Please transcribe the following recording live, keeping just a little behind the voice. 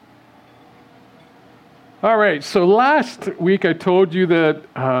All right, so last week I told you that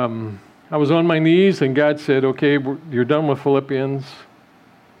I was on my knees and God said, okay, you're done with Philippians.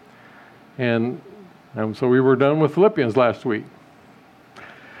 And so we were done with Philippians last week.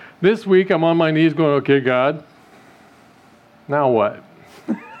 This week I'm on my knees going, okay, God, now what?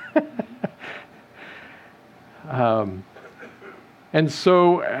 And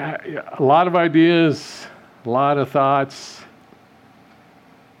so a lot of ideas, a lot of thoughts.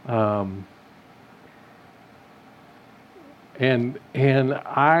 And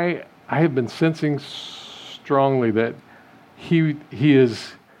I have been sensing strongly that he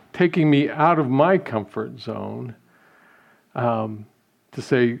is taking me out of my comfort zone to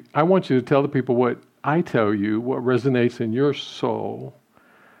say, I want you to tell the people what I tell you, what resonates in your soul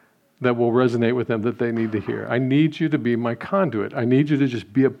that will resonate with them that they need to hear. I need you to be my conduit. I need you to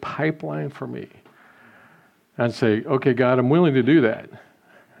just be a pipeline for me. And say, okay, God, I'm willing to do that.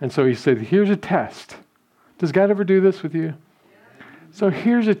 And so he said, here's a test. Does God ever do this with you? So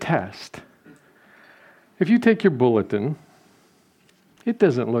here's a test. If you take your bulletin, it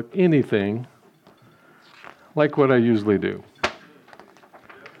doesn't look anything like what I usually do.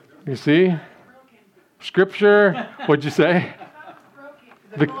 You see? Scripture, what'd you say?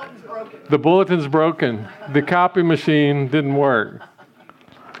 The bulletin's broken. The copy machine didn't work.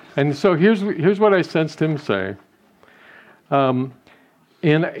 And so here's what I sensed him say. And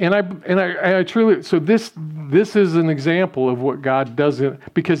I truly, so this is an example of what God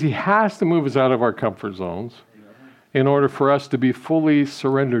doesn't, because he has to move us out of our comfort zones in order for us to be fully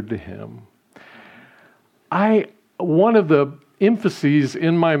surrendered to him. One of the emphases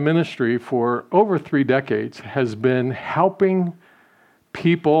in my ministry for over 3 decades has been helping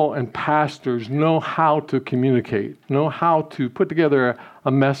people and pastors know how to communicate, know how to put together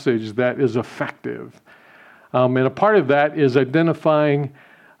a message that is effective. And a part of that is identifying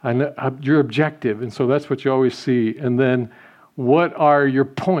your objective. And so that's what you always see. And then what are your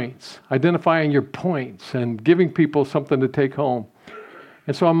points? Identifying your points and giving people something to take home.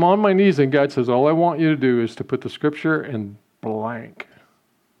 And so I'm on my knees and God says, all I want you to do is to put the scripture in blank.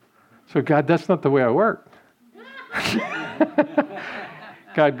 So God, that's not the way I work.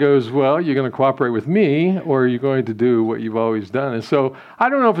 God goes, well, you're going to cooperate with me or are you going to do what you've always done? And so I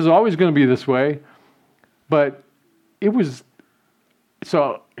don't know if it's always going to be this way. But it was,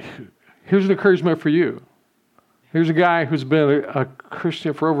 so here's an encouragement for you. Here's a guy who's been a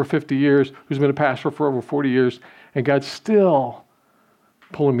Christian for over 50 years, who's been a pastor for over 40 years, and God's still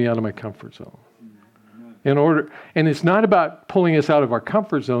pulling me out of my comfort zone. And it's not about pulling us out of our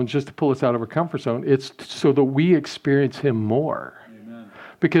comfort zone just to pull us out of our comfort zone. It's so that we experience him more. Amen.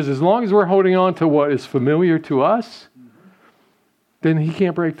 Because as long as we're holding on to what is familiar to us, then he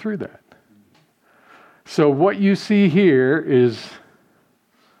can't break through that. So what you see here is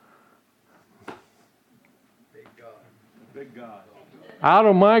Big God. Out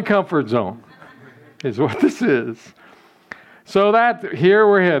of my comfort zone is what this is. So that here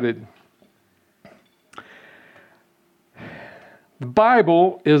we're headed. The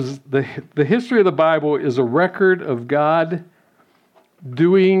Bible is the history of the Bible is a record of God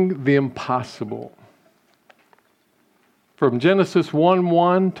doing the impossible. From Genesis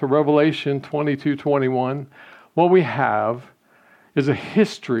 1:1 to Revelation 22:21, what we have is a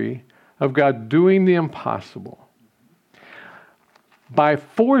history of God doing the impossible by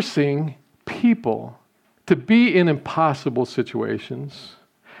forcing people to be in impossible situations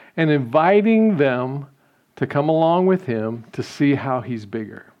and inviting them to come along with him to see how he's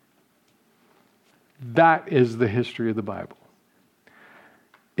bigger. That is the history of the Bible.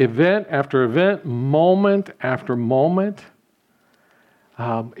 Event after event, moment after moment.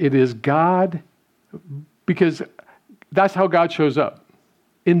 It is God, because that's how God shows up,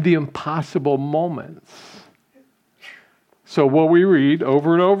 in the impossible moments. So what we read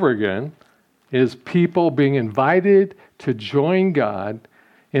over and over again is people being invited to join God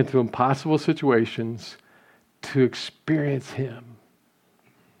into impossible situations to experience him.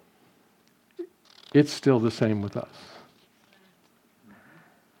 It's still the same with us.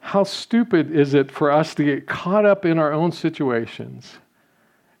 How stupid is it for us to get caught up in our own situations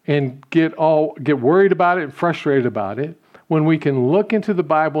and get worried about it and frustrated about it when we can look into the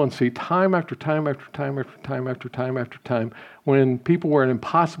Bible and see time after time after time after time after time after time when people were in an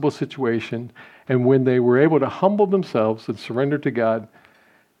impossible situation and when they were able to humble themselves and surrender to God,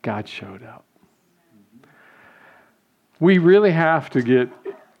 God showed up. We really have to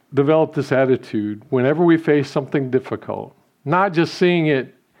develop this attitude whenever we face something difficult, not just seeing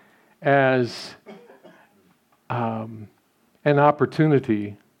it as an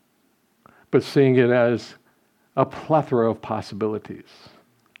opportunity, but seeing it as a plethora of possibilities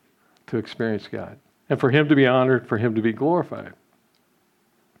to experience God and for him to be honored, for him to be glorified.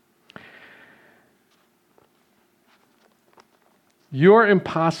 Your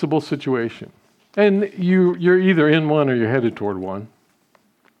impossible situation, and you're either in one or you're headed toward one.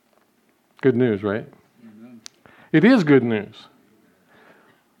 Good news, right? Amen. It is good news.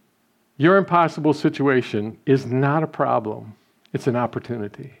 Your impossible situation is not a problem. It's an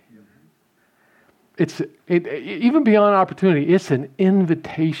opportunity. Even beyond opportunity, it's an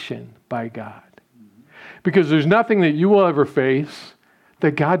invitation by God. Because there's nothing that you will ever face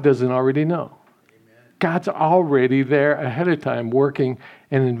that God doesn't already know. Amen. God's already there ahead of time working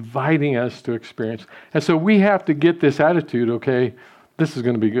and inviting us to experience. And so we have to get this attitude, okay, this is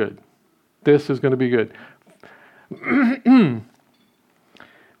going to be good. This is going to be good.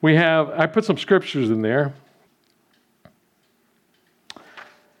 I put some scriptures in there.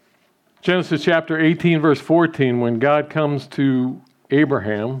 Genesis chapter 18, verse 14, when God comes to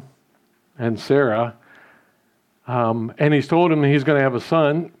Abraham and Sarah, and he's told him he's going to have a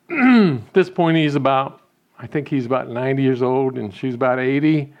son. At this point, he's about 90 years old, and she's about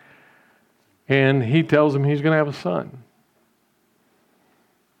 80. And he tells him he's going to have a son.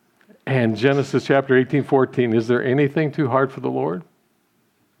 And Genesis chapter 18, 14, is there anything too hard for the Lord?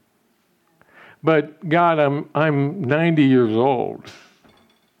 But God, I'm 90 years old.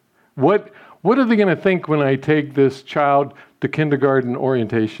 What are they going to think when I take this child to kindergarten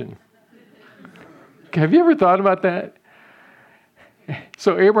orientation? Have you ever thought about that?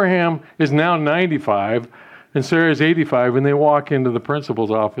 So Abraham is now 95 and Sarah is 85, and they walk into the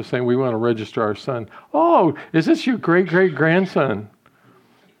principal's office saying, we want to register our son. Oh, is this your great-great-grandson?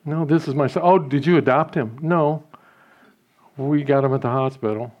 No, this is my son. Oh, did you adopt him? No. We got him at the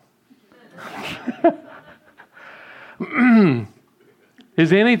hospital.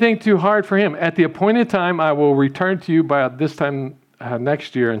 Is anything too hard for him? At the appointed time, I will return to you by this time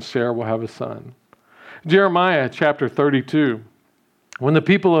next year, and Sarah will have a son. Jeremiah chapter 32. When the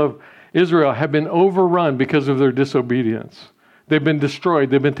people of Israel have been overrun because of their disobedience, they've been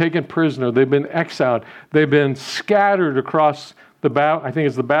destroyed, they've been taken prisoner, they've been exiled, they've been scattered across the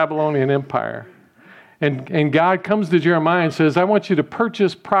Babylonian Empire. And God comes to Jeremiah and says, I want you to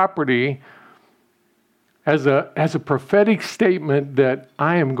purchase property as a prophetic statement that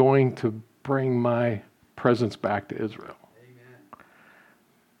I am going to bring my presence back to Israel. Amen.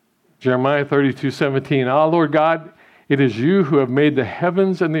 Jeremiah 32:17. Ah, Lord God, it is you who have made the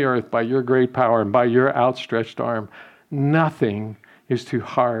heavens and the earth by your great power and by your outstretched arm. Nothing is too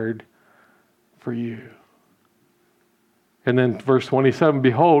hard for you. And then verse 27,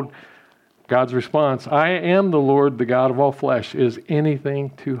 behold, God's response, I am the Lord, the God of all flesh. Is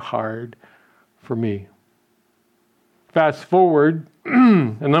anything too hard for me? Fast forward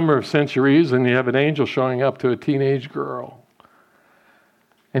a number of centuries, and you have an angel showing up to a teenage girl.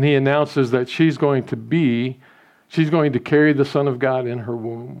 And he announces that she's going to carry the Son of God in her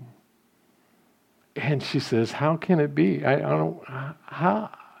womb. And she says, how can it be? I don't,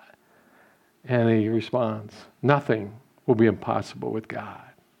 how? And he responds, nothing will be impossible with God.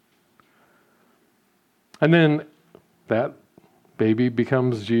 And then that baby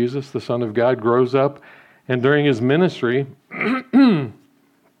becomes Jesus, the Son of God, grows up, and during his ministry, when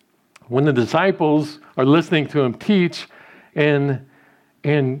the disciples are listening to him teach, and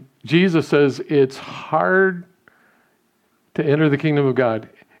Jesus says it's hard to enter the kingdom of God.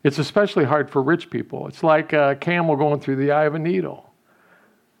 It's especially hard for rich people. It's like a camel going through the eye of a needle.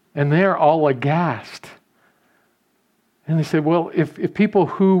 And they're all aghast. And they say, well, if people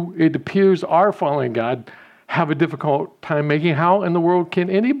who it appears are following God have a difficult time making, how in the world can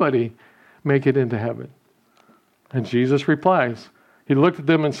anybody make it into heaven? And Jesus replies, he looked at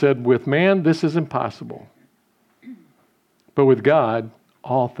them and said, with man, this is impossible. But with God,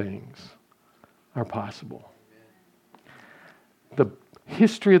 all things are possible. The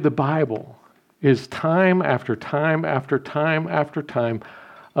history of the Bible is time after time after time after time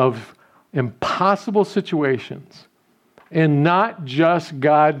of impossible situations. And not just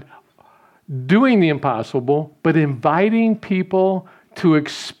God doing the impossible, but inviting people to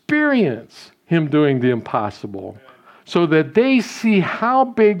experience him doing the impossible so that they see how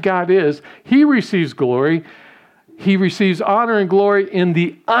big God is. He receives glory. He receives honor and glory in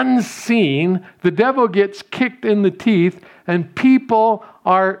the unseen. The devil gets kicked in the teeth, and people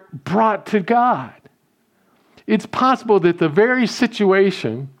are brought to God. It's possible that the very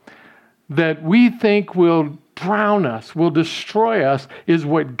situation that we think will drown us, will destroy us, is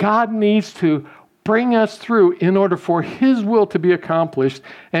what God needs to bring us through in order for his will to be accomplished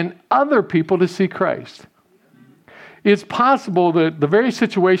and other people to see Christ. It's possible that the very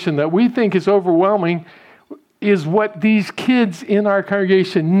situation that we think is overwhelming is what these kids in our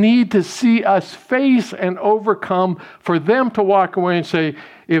congregation need to see us face and overcome, for them to walk away and say,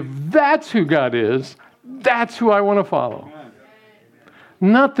 if that's who God is, that's who I want to follow.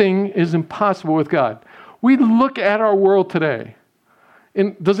 Nothing is impossible with God. We look at our world today,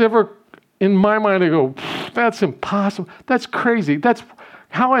 and does it ever, in my mind, I go, that's impossible. That's crazy. That's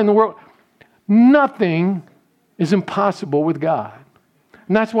how in the world. Nothing is impossible with God.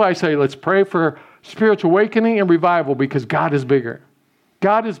 And that's why I say, let's pray for spiritual awakening and revival, because God is bigger.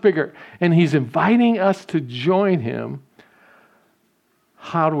 God is bigger. And He's inviting us to join Him.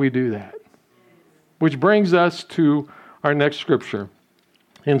 How do we do that? Which brings us to our next scripture.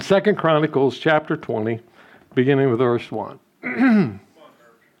 In 2 Chronicles chapter 20, beginning with verse 1.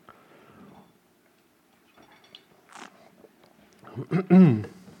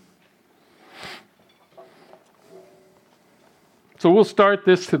 So we'll start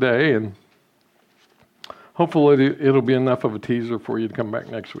this today, and hopefully it'll be enough of a teaser for you to come back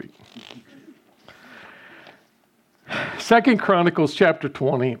next week. 2 Chronicles chapter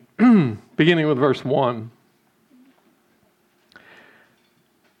 20, beginning with verse 1.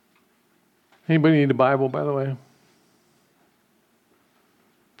 Anybody need a Bible, by the way?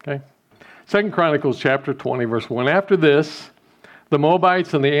 Okay. 2 Chronicles chapter 20, verse 1. After this, the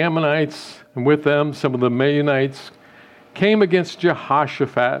Moabites and the Ammonites, and with them some of the Meunites, came against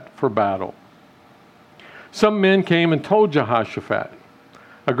Jehoshaphat for battle. Some men came and told Jehoshaphat,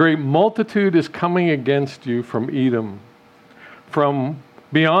 a great multitude is coming against you from Edom, from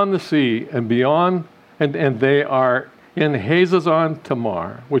beyond the sea and beyond, and they are in Hazazon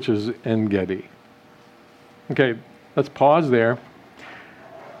Tamar, which is En Gedi. Okay, let's pause there.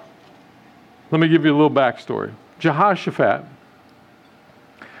 Let me give you a little backstory. Jehoshaphat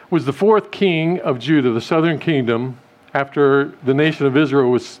was the fourth king of Judah, the southern kingdom, after the nation of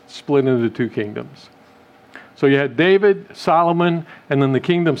Israel was split into two kingdoms. So you had David, Solomon, and then the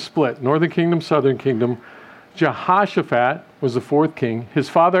kingdom split, northern kingdom, southern kingdom. Jehoshaphat was the fourth king. His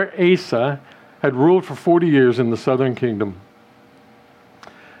father Asa had ruled for 40 years in the southern kingdom,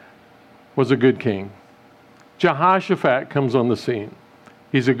 was a good king. Jehoshaphat comes on the scene.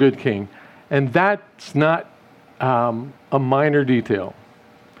 He's a good king. And that's not a minor detail,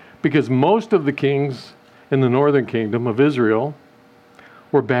 because most of the kings in the northern kingdom of Israel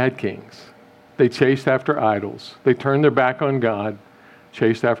were bad kings. They chased after idols. They turned their back on God,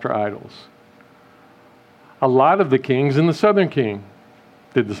 chased after idols. A lot of the kings in the southern king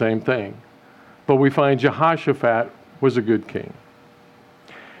did the same thing. But we find Jehoshaphat was a good king.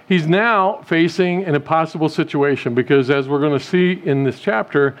 He's now facing an impossible situation, because as we're going to see in this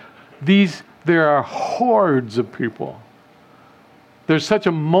chapter, there are hordes of people. There's such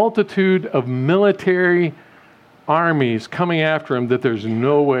a multitude of military armies coming after him that there's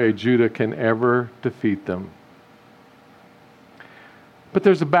no way Judah can ever defeat them. But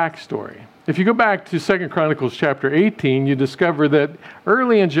there's a backstory. If you go back to 2 Chronicles chapter 18, you discover that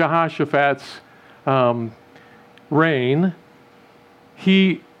early in Jehoshaphat's reign,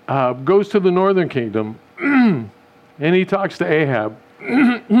 he goes to the northern kingdom and he talks to Ahab,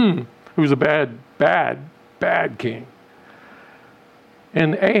 who's a bad king.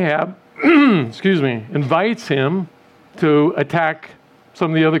 And Ahab, invites him to attack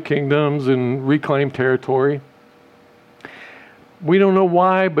some of the other kingdoms and reclaim territory. We don't know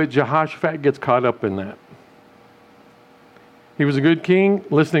why, but Jehoshaphat gets caught up in that. He was a good king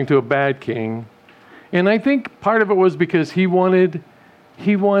listening to a bad king. And I think part of it was because he wanted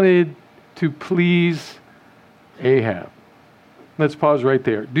to please Ahab. Let's pause right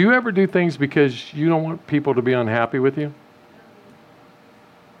there. Do you ever do things because you don't want people to be unhappy with you?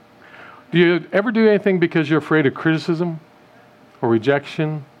 Do you ever do anything because you're afraid of criticism or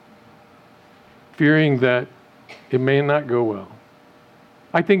rejection, fearing that it may not go well?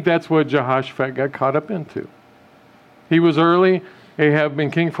 I think that's what Jehoshaphat got caught up into. He was early. Ahab had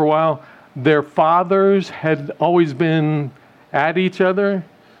been king for a while. Their fathers had always been at each other.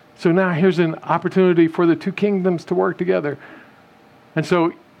 So now here's an opportunity for the two kingdoms to work together. And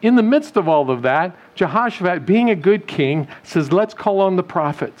so in the midst of all of that, Jehoshaphat, being a good king, says, let's call on the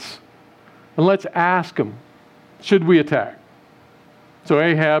prophets. And let's ask them, should we attack? So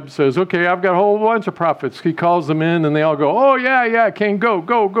Ahab says, okay, I've got a whole bunch of prophets. He calls them in and they all go, oh, yeah, king,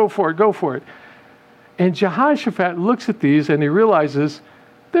 go for it. And Jehoshaphat looks at these and he realizes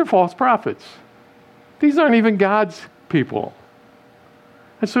they're false prophets. These aren't even God's people.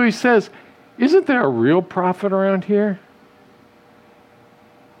 And so he says, isn't there a real prophet around here?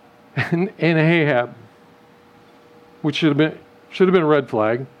 And Ahab, which should have been a red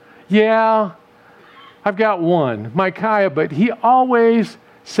flag. Yeah, I've got one, Micaiah, but he always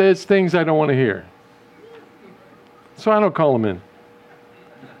says things I don't want to hear. So I don't call him in.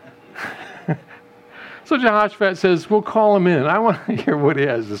 So Jehoshaphat says, we'll call him in. I want to hear what he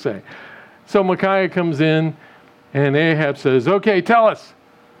has to say. So Micaiah comes in, and Ahab says, okay, tell us.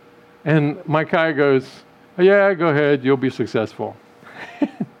 And Micaiah goes, yeah, go ahead, you'll be successful.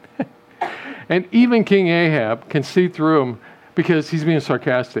 And even King Ahab can see through him because he's being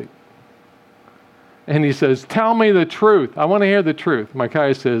sarcastic. And he says, tell me the truth. I want to hear the truth.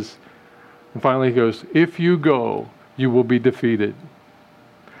 Micaiah says, and finally he goes, if you go, you will be defeated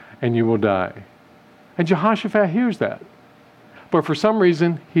and you will die. And Jehoshaphat hears that. But for some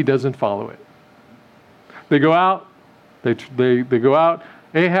reason, he doesn't follow it. They go out. They go out.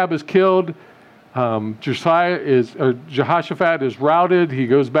 Ahab is killed. Jehoshaphat is routed. He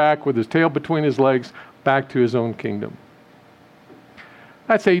goes back with his tail between his legs back to his own kingdom.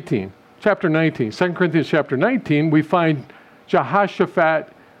 That's 18. Chapter 19. 2 Corinthians chapter 19, we find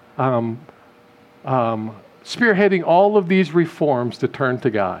Jehoshaphat spearheading all of these reforms to turn to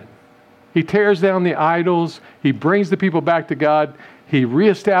God. He tears down the idols. He brings the people back to God. He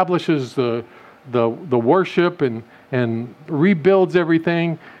reestablishes the worship and rebuilds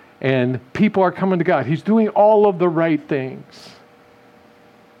everything. And people are coming to God. He's doing all of the right things.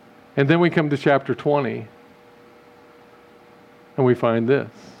 And then we come to chapter 20. And we find this.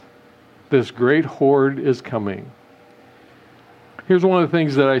 This great horde is coming. Here's one of the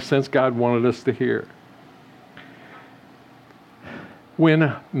things that I sense God wanted us to hear.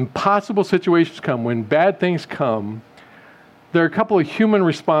 When impossible situations come, when bad things come, there are a couple of human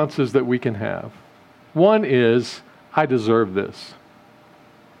responses that we can have. One is, I deserve this.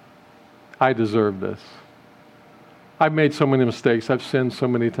 I deserve this. I've made so many mistakes. I've sinned so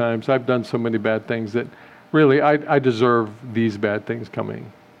many times. I've done so many bad things that really I deserve these bad things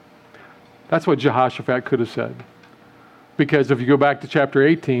coming. That's what Jehoshaphat could have said. Because if you go back to chapter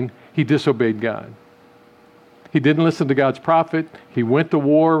 18, he disobeyed God. He didn't listen to God's prophet. He went to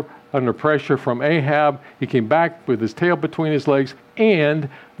war under pressure from Ahab. He came back with his tail between his legs. And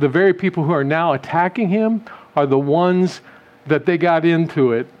the very people who are now attacking him are the ones that they got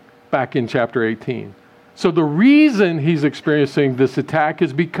into it back in chapter 18. So the reason he's experiencing this attack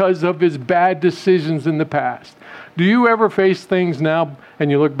is because of his bad decisions in the past. Do you ever face things now and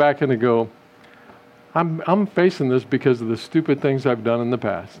you look back and you go, I'm facing this because of the stupid things I've done in the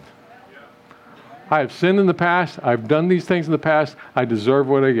past. I have sinned in the past. I've done these things in the past. I deserve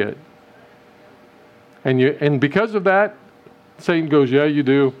what I get. And because of that, Satan goes, yeah, you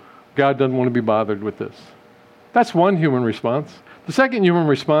do. God doesn't want to be bothered with this. That's one human response. The second human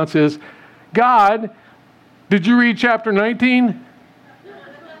response is, God, did you read chapter 19?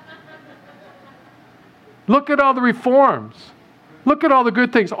 Look at all the reforms. Look at all the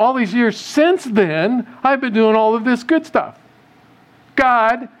good things. All these years since then, I've been doing all of this good stuff.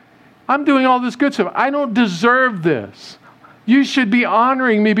 God, I'm doing all this good stuff. I don't deserve this. You should be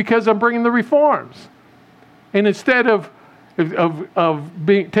honoring me because I'm bringing the reforms. And instead of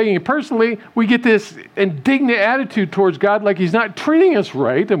taking it personally, we get this indignant attitude towards God like he's not treating us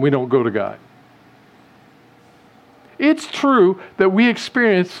right, and we don't go to God. It's true that we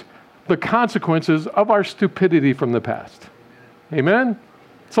experience the consequences of our stupidity from the past. Amen?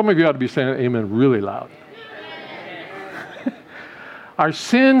 Some of you ought to be saying amen really loud. Our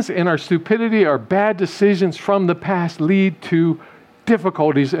sins and our stupidity, our bad decisions from the past lead to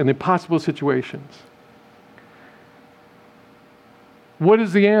difficulties and impossible situations. What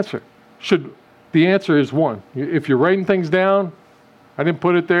is the answer? The answer is one. If you're writing things down, I didn't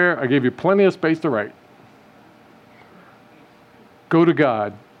put it there. I gave you plenty of space to write. Go to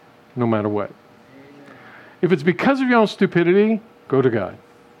God no matter what. If it's because of your own stupidity, go to God.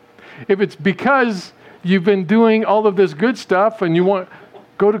 If it's because you've been doing all of this good stuff and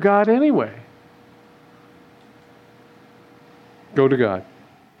go to God anyway. Go to God.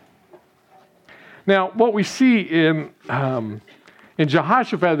 Now, what we see in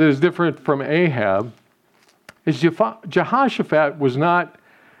Jehoshaphat that is different from Ahab is Jehoshaphat was not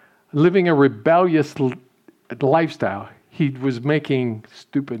living a rebellious lifestyle. He was making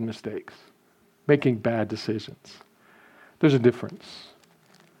stupid mistakes, making bad decisions. There's a difference.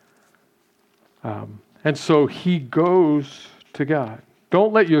 And so he goes to God.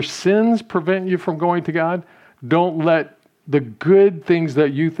 Don't let your sins prevent you from going to God. Don't let the good things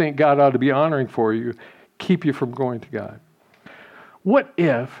that you think God ought to be honoring for you keep you from going to God. What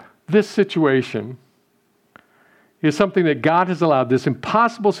if this situation is something that God has allowed, this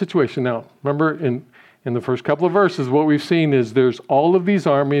impossible situation? Now, remember in the first couple of verses, what we've seen is there's all of these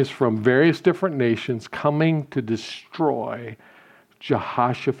armies from various different nations coming to destroy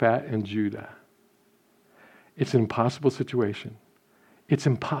Jehoshaphat and Judah. It's an impossible situation. Do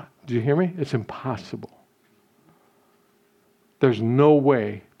you hear me? It's impossible. there's no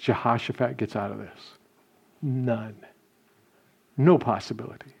way Jehoshaphat gets out of this. None. No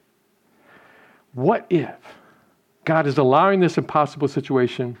possibility. What if God is allowing this impossible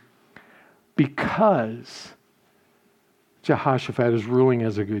situation because Jehoshaphat is ruling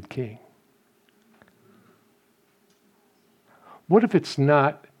as a good king? What if it's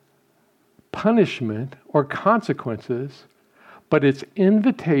not punishment or consequences, but it's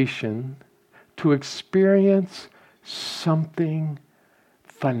invitation to experience something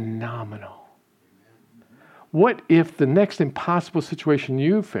phenomenal? What if the next impossible situation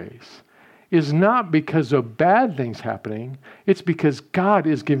you face is not because of bad things happening, it's because God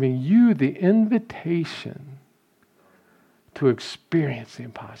is giving you the invitation to experience the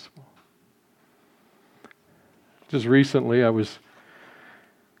impossible? Just recently,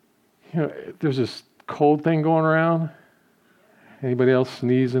 there's this cold thing going around. Anybody else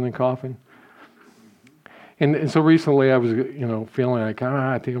sneezing and coughing? And so recently I was, feeling like,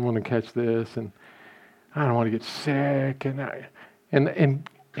 I think I'm going to catch this, and I don't want to get sick. And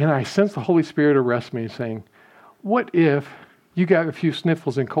I sensed the Holy Spirit arrest me saying, what if you got a few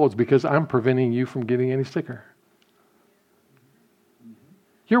sniffles and colds because I'm preventing you from getting any sicker?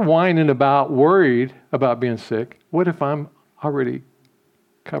 You're whining about, worried about being sick. What if I'm already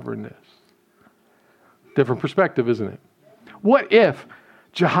covering this? Different perspective, isn't it? What if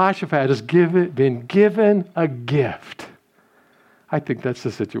Jehoshaphat has been given a gift? I think that's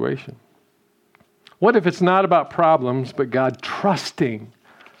the situation. What if it's not about problems, but God trusting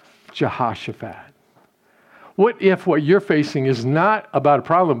Jehoshaphat? What if what you're facing is not about a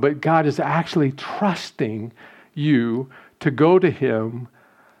problem, but God is actually trusting you to go to Him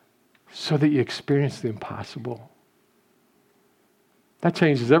so that you experience the impossible? That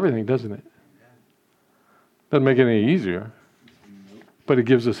changes everything, doesn't it? Doesn't make it any easier, but it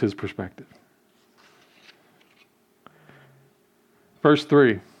gives us His perspective. Verse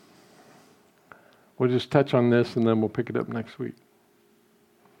 3. We'll just touch on this and then we'll pick it up next week.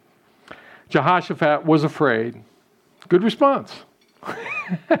 Jehoshaphat was afraid. Good response.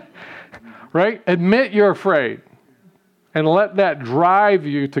 Right? Admit you're afraid and let that drive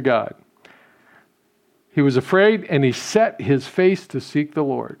you to God. He was afraid and he set his face to seek the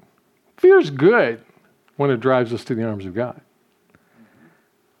Lord. Fear's good when it drives us to the arms of God.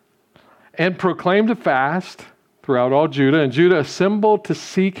 And proclaimed a fast throughout all Judah, and Judah assembled to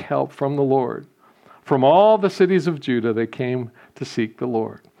seek help from the Lord. From all the cities of Judah, they came to seek the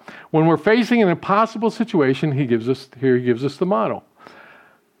Lord. When we're facing an impossible situation, he gives us the model.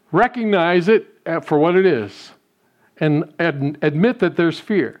 Recognize it for what it is and admit that there's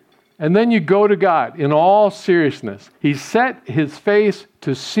fear. And then you go to God in all seriousness. He set his face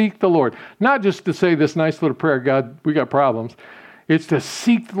to seek the Lord. Not just to say this nice little prayer, God, we got problems. It's to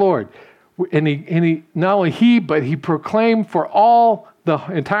seek the Lord. And he not only he, but he proclaimed for all the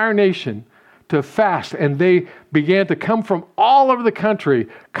entire nation to fast. And they began to come from all over the country,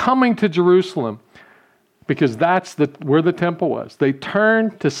 coming to Jerusalem, because that's where the temple was. They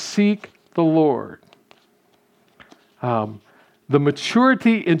turned to seek the Lord. The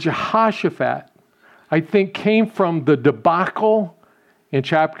maturity in Jehoshaphat, I think, came from the debacle in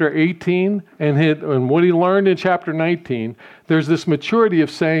chapter 18 and what he learned in chapter 19. There's this maturity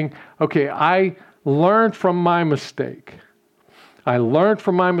of saying, okay, I learned from my mistake. I learned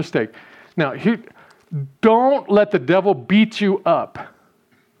from my mistake. Now, don't let the devil beat you up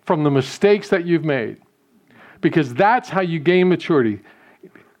from the mistakes that you've made, because that's how you gain maturity.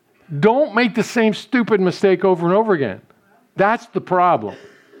 Don't make the same stupid mistake over and over again. That's the problem.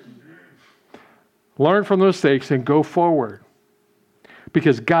 Learn from the mistakes and go forward.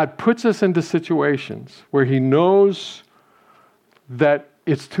 Because God puts us into situations where He knows that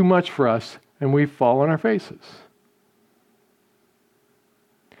it's too much for us and we fall on our faces.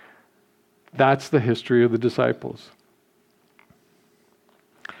 That's the history of the disciples.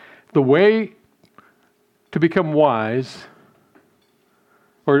 The way to become wise,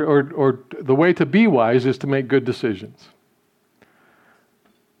 or the way to be wise, is to make good decisions.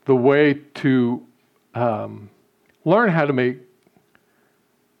 The way to learn how to make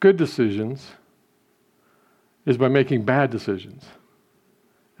good decisions is by making bad decisions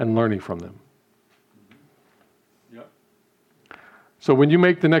and learning from them. Yep. So when you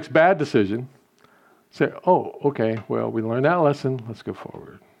make the next bad decision, say, oh, okay, well, we learned that lesson. Let's go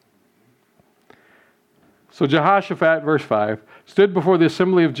forward. So Jehoshaphat, verse 5, stood before the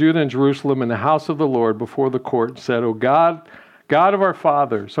assembly of Judah and Jerusalem in the house of the Lord before the court and said, O God, God of our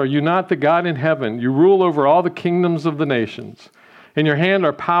fathers, are you not the God in heaven? You rule over all the kingdoms of the nations. In your hand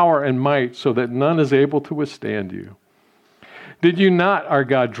are power and might, so that none is able to withstand you. Did you not, our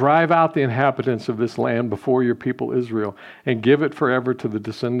God, drive out the inhabitants of this land before your people Israel and give it forever to the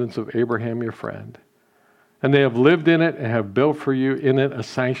descendants of Abraham, your friend? And they have lived in it and have built for you in it a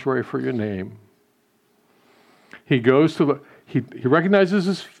sanctuary for your name. He goes to he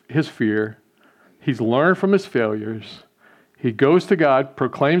recognizes his fear. He's learned from his failures. He goes to God,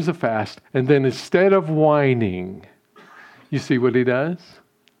 proclaims the fast, and then instead of whining, you see what he does?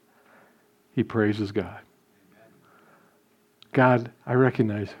 He praises God. God, I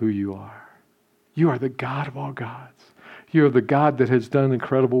recognize who you are. You are the God of all gods. You are the God that has done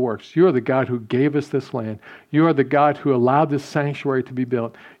incredible works. You are the God who gave us this land. You are the God who allowed this sanctuary to be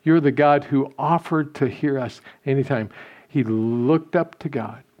built. You are the God who offered to hear us anytime. He looked up to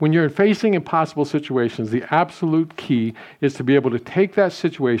God. When you're facing impossible situations, the absolute key is to be able to take that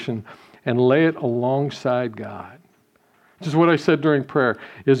situation and lay it alongside God. Just what I said during prayer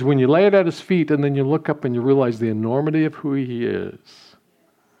is when you lay it at his feet and then you look up and you realize the enormity of who he is,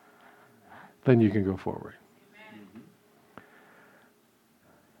 then you can go forward.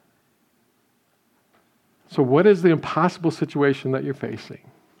 So what is the impossible situation that you're facing?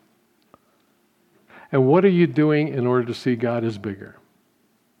 And what are you doing in order to see God as bigger?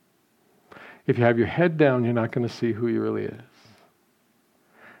 If you have your head down, you're not going to see who he really is.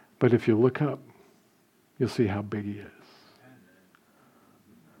 But if you look up, you'll see how big he is.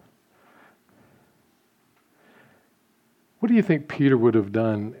 What do you think Peter would have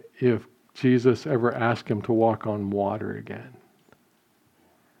done if Jesus ever asked him to walk on water again?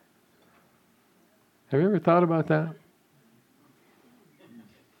 Have you ever thought about that?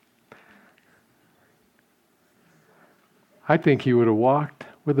 I think he would have walked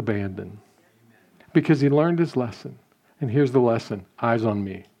with abandon because he learned his lesson. And here's the lesson. Eyes on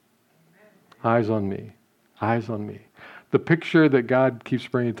me. Eyes on me. Eyes on me. The picture that God keeps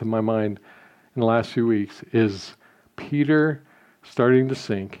bringing to my mind in the last few weeks is Peter starting to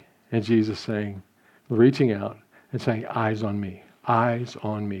sink and Jesus saying, reaching out and saying, eyes on me. Eyes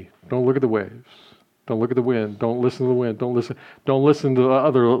on me. Don't look at the waves. Don't look at the wind. Don't listen to the wind. Don't listen to the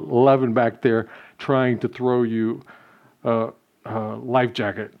other 11 back there trying to throw you a life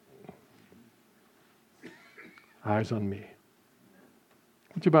jacket. Eyes on me.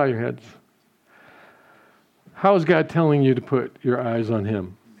 Would you bow your heads? How is God telling you to put your eyes on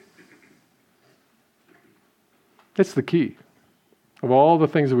him? It's the key. Of all the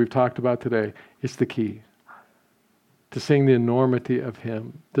things that we've talked about today, it's the key. To seeing the enormity of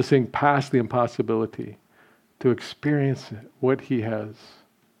him, to seeing past the impossibility, to experience what he has.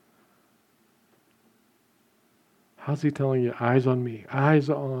 How's he telling you? Eyes on me. Eyes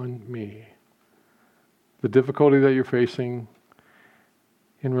on me. The difficulty that you're facing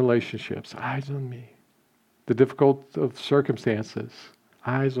in relationships. Eyes on me. The difficult of circumstances.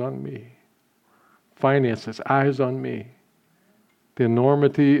 Eyes on me. Finances. Eyes on me. The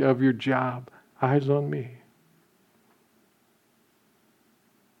enormity of your job. Eyes on me.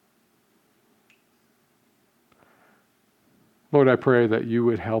 Lord, I pray that you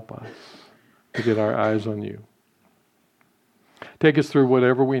would help us to get our eyes on you. Take us through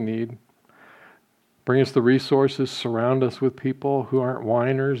whatever we need. Bring us the resources. Surround us with people who aren't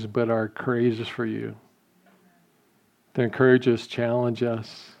whiners but are courageous for you. To encourage us, challenge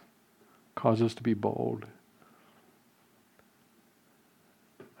us, cause us to be bold.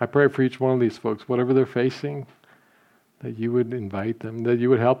 I pray for each one of these folks, whatever they're facing, that you would invite them, that you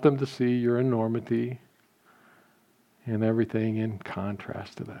would help them to see your enormity and everything in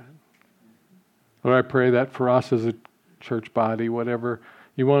contrast to that. Lord, I pray that for us as a church body, whatever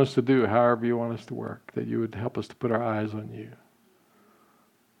you want us to do, however you want us to work, that you would help us to put our eyes on you.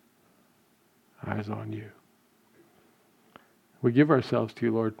 Eyes on you. We give ourselves to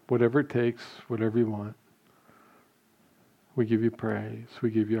you, Lord, whatever it takes, whatever you want. We give you praise. We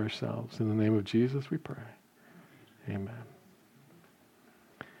give you ourselves. In the name of Jesus, we pray. Amen.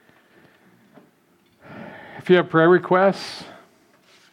 If you have prayer requests,